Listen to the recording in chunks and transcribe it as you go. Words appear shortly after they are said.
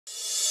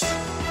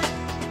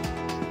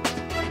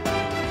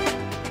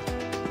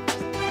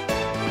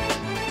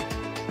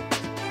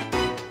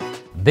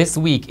This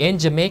week in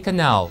Jamaica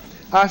Now.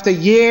 After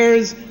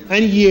years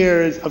and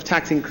years of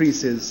tax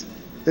increases,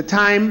 the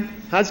time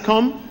has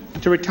come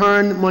to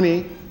return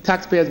money,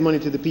 taxpayers' money,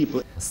 to the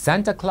people.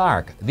 Santa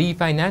Clark, the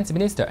finance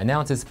minister,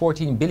 announces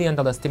 $14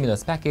 billion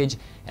stimulus package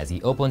as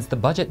he opens the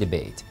budget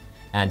debate.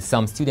 And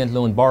some student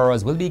loan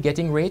borrowers will be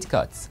getting rate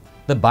cuts.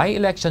 The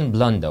by-election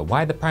blunder,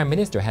 why the Prime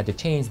Minister had to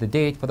change the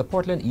date for the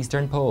Portland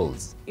Eastern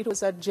polls. It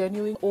was a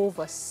genuine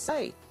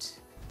oversight.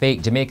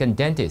 Fake Jamaican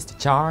dentist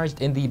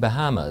charged in the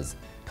Bahamas.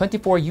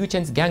 24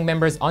 Uchen's gang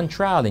members on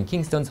trial in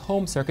Kingston's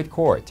Home Circuit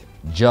Court.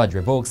 Judge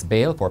revokes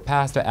bail for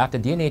pastor after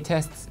DNA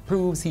tests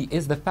proves he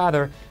is the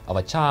father of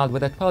a child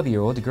with a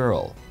 12-year-old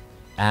girl.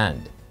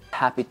 And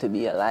happy to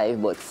be alive,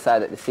 but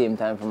sad at the same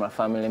time for my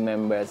family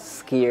members,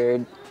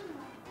 scared.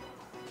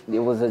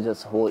 There was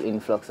just a whole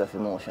influx of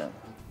emotion.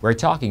 We're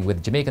talking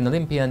with Jamaican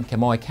Olympian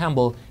Kemoy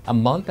Campbell a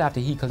month after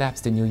he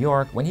collapsed in New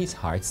York when his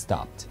heart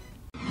stopped.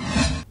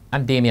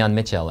 I'm Damian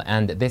Mitchell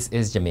and this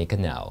is Jamaica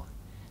Now.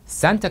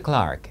 Santa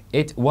Clark,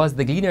 it was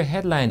the Gleaner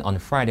headline on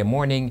Friday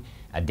morning,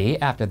 a day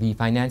after the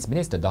Finance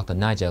Minister Dr.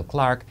 Nigel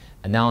Clark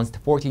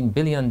announced $14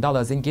 billion in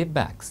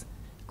givebacks.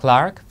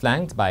 Clark,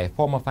 flanked by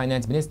former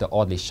Finance Minister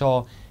Audley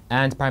Shaw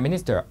and Prime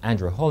Minister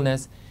Andrew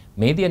Holness,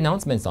 made the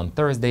announcements on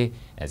Thursday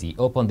as he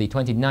opened the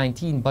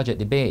 2019 budget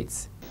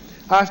debates.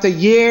 After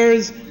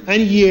years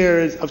and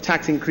years of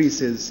tax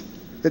increases,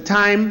 the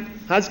time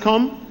has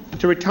come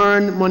to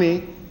return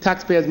money,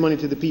 taxpayers' money,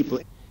 to the people.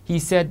 He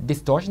said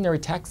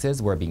distortionary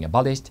taxes were being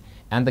abolished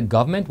and the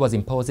government was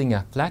imposing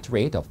a flat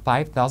rate of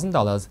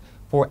 $5,000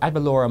 for ad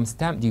valorem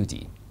stamp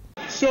duty.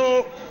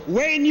 So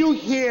when you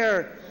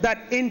hear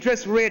that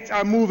interest rates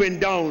are moving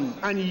down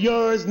and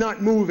yours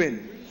not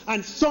moving,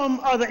 and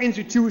some other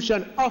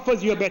institution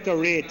offers you a better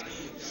rate,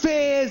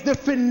 phase the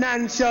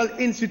financial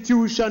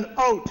institution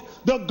out.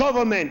 The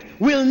government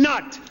will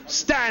not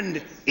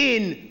stand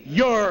in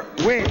your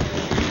way.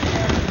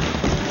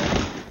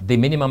 The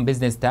minimum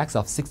business tax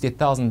of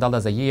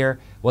 $60,000 a year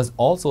was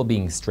also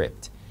being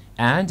stripped,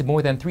 and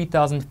more than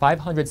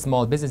 3,500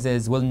 small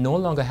businesses will no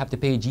longer have to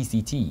pay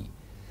GCT.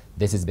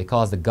 This is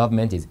because the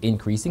government is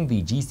increasing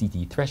the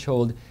GCT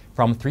threshold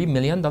from $3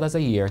 million a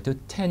year to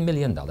 $10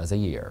 million a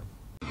year.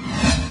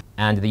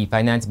 And the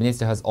Finance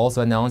Minister has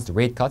also announced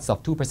rate cuts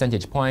of 2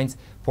 percentage points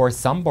for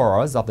some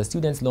borrowers of the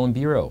Students' Loan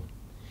Bureau.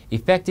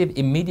 Effective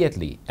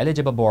immediately,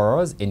 eligible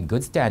borrowers in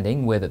good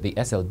standing with the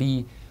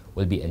SLB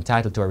will be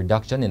entitled to a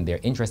reduction in their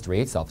interest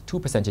rates of 2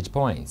 percentage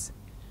points.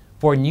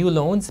 For new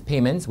loans,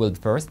 payments will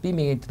first be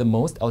made to the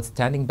most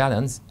outstanding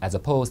balance as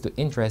opposed to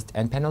interest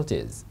and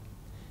penalties.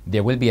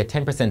 There will be a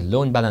 10%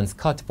 loan balance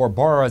cut for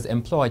borrowers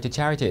employed to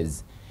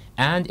charities.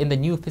 And in the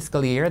new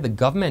fiscal year, the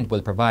government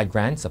will provide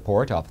grant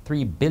support of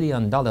 $3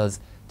 billion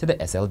to the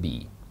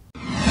SLB.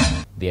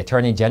 The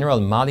Attorney General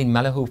Marlene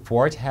Malahoo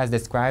Fort has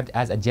described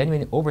as a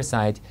genuine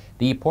oversight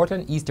the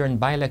Portland Eastern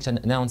by-election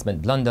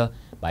announcement blunder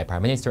by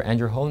Prime Minister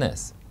Andrew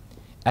Holness.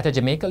 At a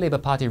Jamaica Labour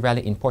Party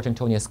rally in Port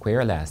Antonio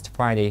Square last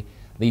Friday,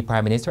 the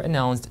Prime Minister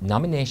announced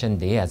nomination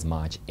day as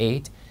March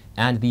 8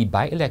 and the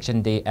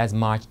by-election day as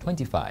March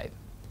 25.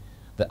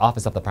 The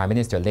Office of the Prime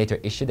Minister later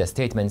issued a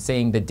statement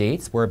saying the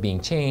dates were being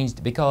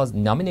changed because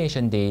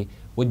nomination day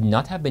would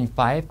not have been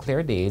 5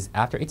 clear days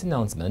after its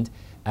announcement,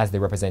 as the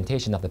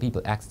Representation of the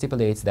People Act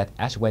stipulates that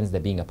Ash Wednesday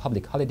being a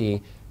public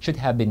holiday should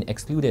have been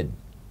excluded.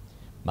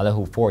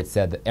 Malahoo Fort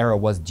said the error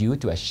was due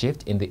to a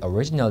shift in the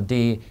original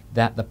day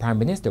that the Prime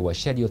Minister was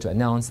scheduled to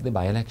announce the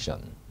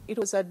by-election. It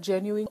was a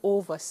genuine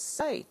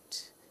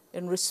oversight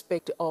in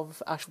respect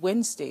of Ash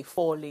Wednesday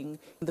falling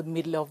in the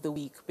middle of the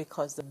week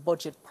because the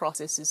budget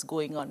process is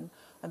going on.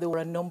 And there were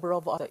a number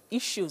of other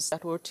issues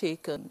that were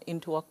taken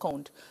into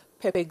account,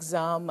 PEP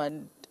exam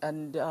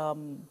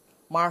and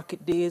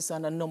market days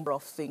and a number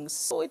of things.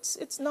 So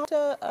it's not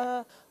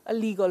a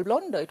legal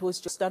blunder. It was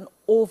just an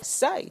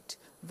oversight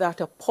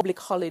that a public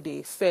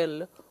holiday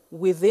fell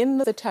within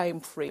the time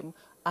frame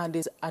and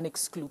is an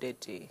excluded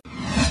day.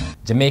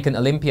 Jamaican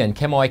Olympian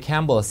Kemoy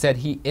Campbell said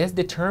he is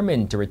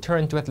determined to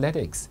return to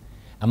athletics.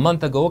 A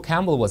month ago,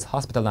 Campbell was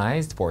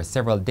hospitalized for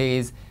several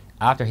days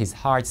after his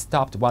heart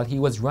stopped while he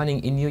was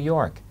running in New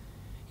York.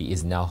 He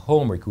is now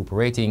home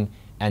recuperating,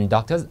 and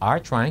doctors are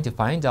trying to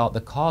find out the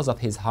cause of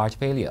his heart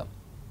failure.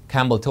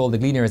 Campbell told the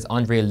Gleaner's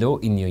Andre Lowe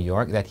in New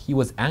York that he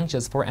was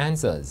anxious for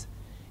answers.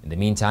 In the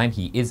meantime,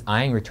 he is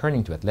eyeing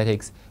returning to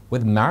athletics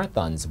with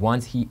marathons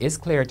once he is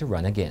cleared to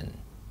run again.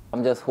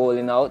 I'm just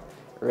holding out,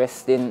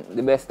 resting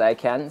the best I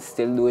can,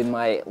 still doing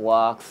my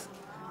walks,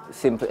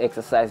 simple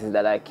exercises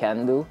that I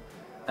can do,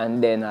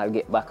 and then I'll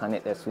get back on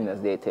it as soon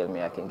as they tell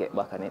me I can get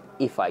back on it,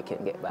 if I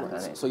can get back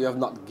on it. So you have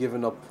not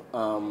given up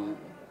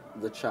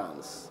the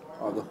chance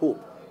or the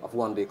hope of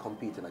one day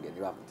competing again,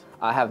 you haven't?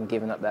 I haven't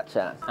given up that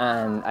chance,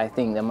 and I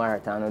think the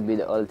marathon would be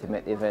the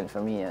ultimate event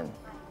for me, and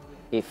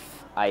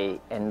if I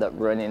end up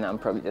running, I'm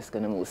probably just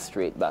going to move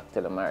straight back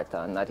to the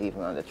marathon, not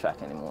even on the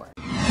track anymore.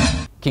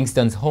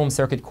 Kingston's Home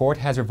Circuit Court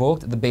has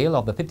revoked the bail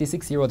of the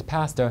 56-year-old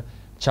pastor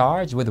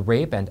charged with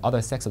rape and other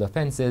sexual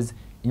offenses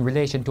in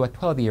relation to a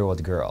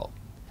 12-year-old girl.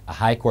 A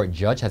High Court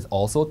judge has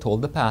also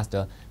told the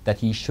pastor that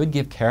he should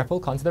give careful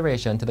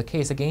consideration to the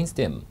case against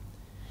him.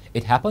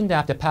 It happened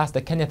after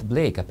Pastor Kenneth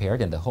Blake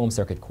appeared in the Home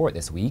Circuit Court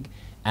this week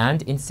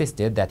and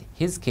insisted that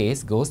his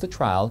case goes to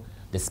trial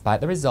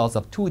despite the results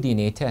of 2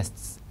 DNA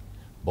tests.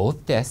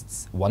 Both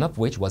tests, one of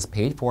which was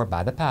paid for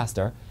by the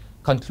pastor,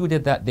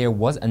 concluded that there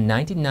was a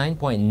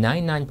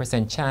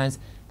 99.99% chance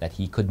that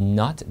he could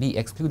not be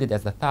excluded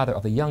as the father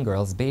of the young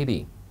girl's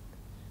baby.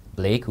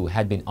 Blake, who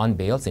had been on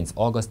bail since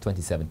August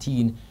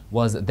 2017,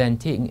 was then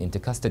taken into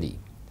custody.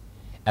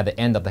 At the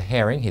end of the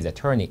hearing, his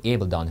attorney,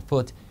 Abel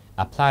Foot,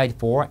 applied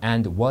for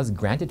and was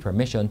granted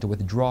permission to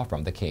withdraw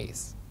from the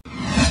case.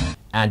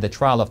 And the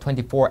trial of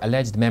 24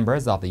 alleged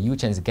members of the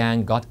Uchen's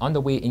gang got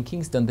underway in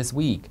Kingston this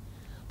week.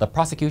 The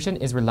prosecution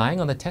is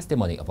relying on the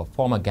testimony of a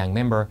former gang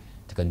member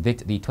to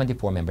convict the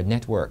 24-member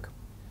network.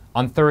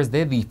 On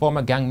Thursday, the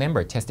former gang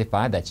member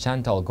testified that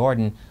Chantal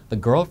Gordon, the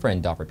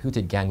girlfriend of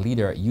reputed gang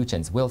leader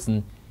Uchen's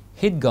Wilson,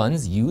 hid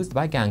guns used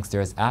by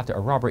gangsters after a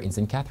robbery in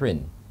St.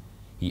 Catherine.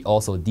 He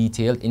also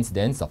detailed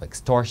incidents of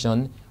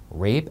extortion,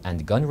 rape,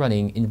 and gun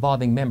running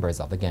involving members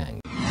of the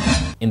gang.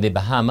 In the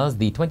Bahamas,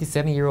 the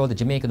 27-year-old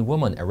Jamaican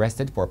woman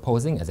arrested for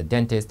posing as a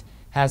dentist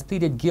has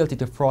pleaded guilty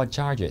to fraud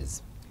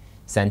charges.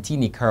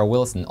 Santini Kerr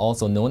Wilson,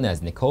 also known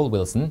as Nicole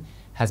Wilson,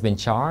 has been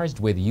charged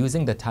with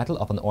using the title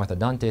of an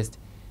orthodontist,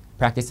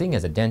 practicing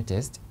as a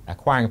dentist,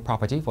 acquiring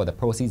property for the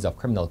proceeds of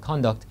criminal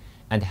conduct,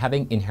 and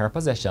having in her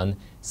possession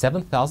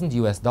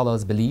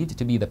 $7,000 believed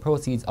to be the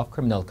proceeds of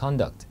criminal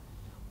conduct.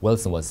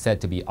 Wilson was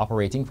said to be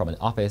operating from an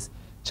office,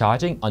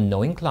 charging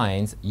unknowing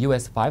clients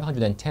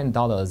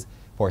 $510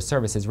 for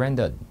services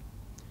rendered.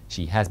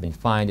 She has been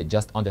fined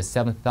just under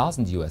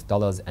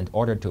 $7,000 and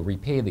ordered to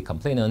repay the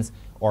complainants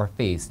or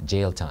face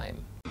jail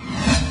time.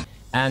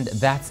 And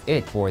that's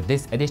it for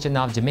this edition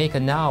of Jamaica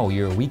Now,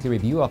 your weekly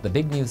review of the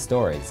big news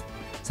stories.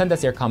 Send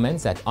us your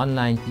comments at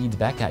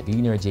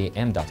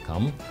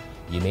onlinefeedback@gleanerjm.com.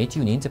 You may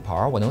tune in to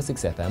Power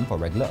 106 FM for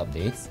regular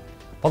updates.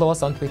 Follow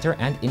us on Twitter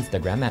and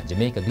Instagram at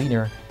Jamaica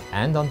Gleaner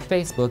and on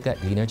Facebook at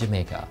Gleaner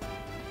Jamaica.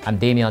 I'm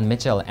Damian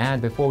Mitchell,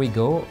 and before we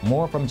go,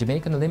 more from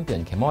Jamaican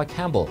Olympian Kemoy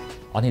Campbell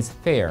on his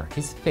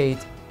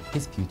fate,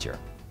 his future.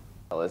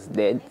 I was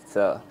dead,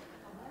 so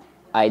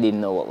I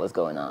didn't know what was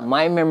going on.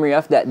 My memory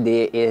of that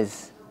day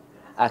is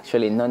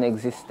actually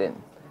non-existent.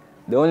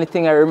 The only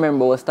thing I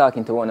remember was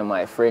talking to one of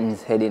my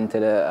friends heading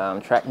to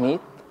the track meet,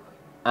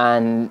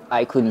 and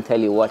I couldn't tell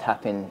you what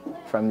happened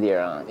from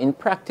there on. In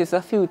practice,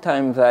 a few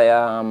times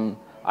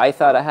I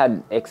thought I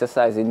had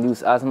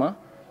exercise-induced asthma,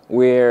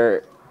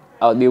 where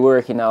I'll be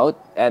working out,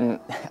 and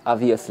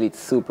obviously it's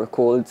super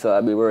cold, so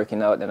I'll be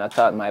working out, and I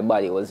thought my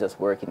body was just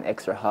working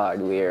extra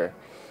hard, where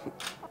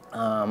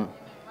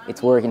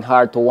it's working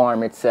hard to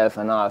warm itself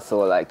and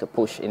also like to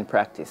push in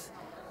practice.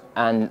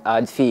 And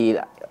I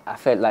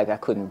felt like I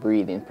couldn't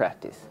breathe in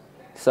practice.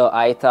 So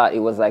I thought it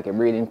was like a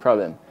breathing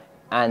problem.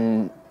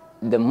 And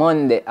the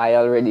Monday, I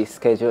already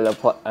scheduled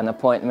an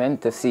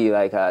appointment to see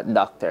like a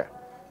doctor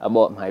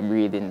about my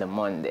breathing the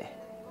Monday.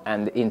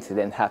 And the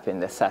incident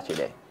happened the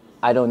Saturday.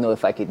 I don't know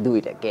if I could do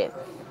it again.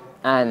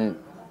 And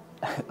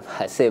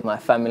I say my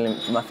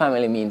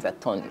family means a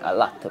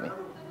lot to me.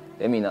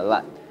 They mean a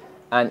lot.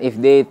 And if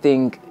they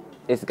think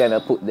it's gonna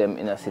put them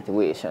in a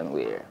situation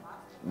where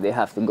they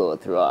have to go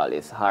through all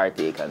this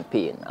heartache and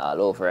pain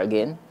all over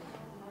again,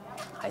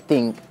 I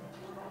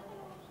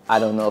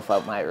don't know if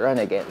I might run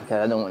again,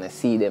 because I don't want to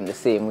see them the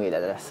same way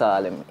that I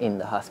saw them in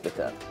the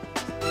hospital.